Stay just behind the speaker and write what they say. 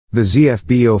The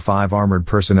ZFB-05 armored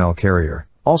personnel carrier,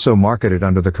 also marketed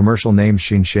under the commercial name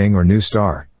Xinxing or New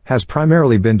Star, has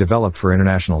primarily been developed for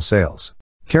international sales.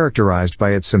 Characterized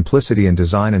by its simplicity in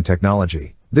design and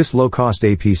technology, this low-cost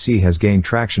APC has gained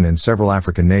traction in several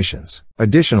African nations.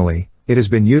 Additionally, it has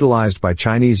been utilized by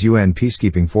Chinese UN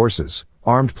peacekeeping forces,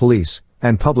 armed police,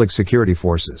 and public security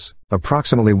forces.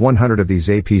 Approximately 100 of these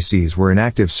APCs were in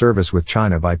active service with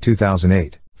China by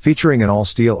 2008. Featuring an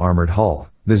all-steel armored hull,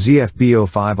 the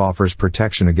ZFB-05 offers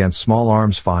protection against small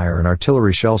arms fire and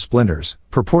artillery shell splinters,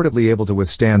 purportedly able to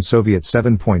withstand Soviet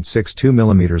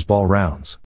 7.62mm ball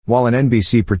rounds. While an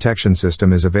NBC protection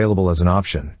system is available as an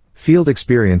option, field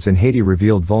experience in Haiti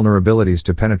revealed vulnerabilities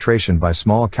to penetration by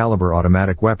small-caliber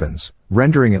automatic weapons,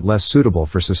 rendering it less suitable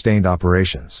for sustained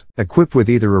operations. Equipped with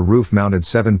either a roof-mounted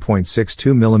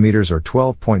 7.62mm or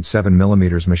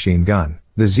 12.7mm machine gun,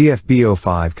 the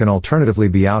ZFB-05 can alternatively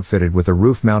be outfitted with a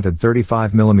roof-mounted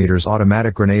 35mm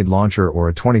automatic grenade launcher or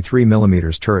a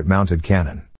 23mm turret-mounted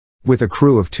cannon. With a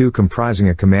crew of 2 comprising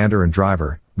a commander and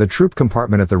driver, the troop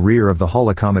compartment at the rear of the hull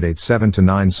accommodates 7 to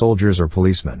 9 soldiers or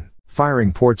policemen.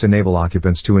 Firing ports enable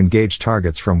occupants to engage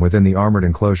targets from within the armored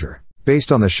enclosure.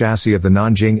 Based on the chassis of the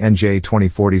Nanjing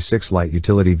NJ-2046 light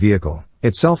utility vehicle,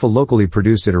 itself a locally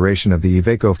produced iteration of the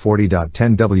Iveco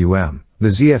 40.10 WM, the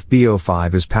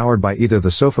ZFB-05 is powered by either the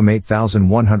SOFAM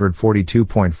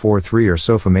 8142.43 or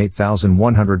SOFAM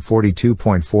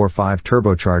 8142.45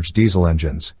 turbocharged diesel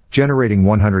engines, generating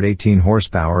 118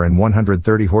 horsepower and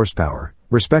 130 horsepower,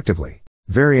 respectively.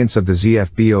 Variants of the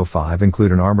ZFB-05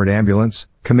 include an armored ambulance,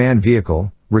 command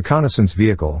vehicle, reconnaissance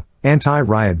vehicle,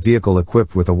 anti-riot vehicle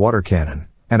equipped with a water cannon,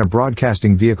 and a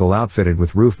broadcasting vehicle outfitted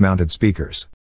with roof-mounted speakers.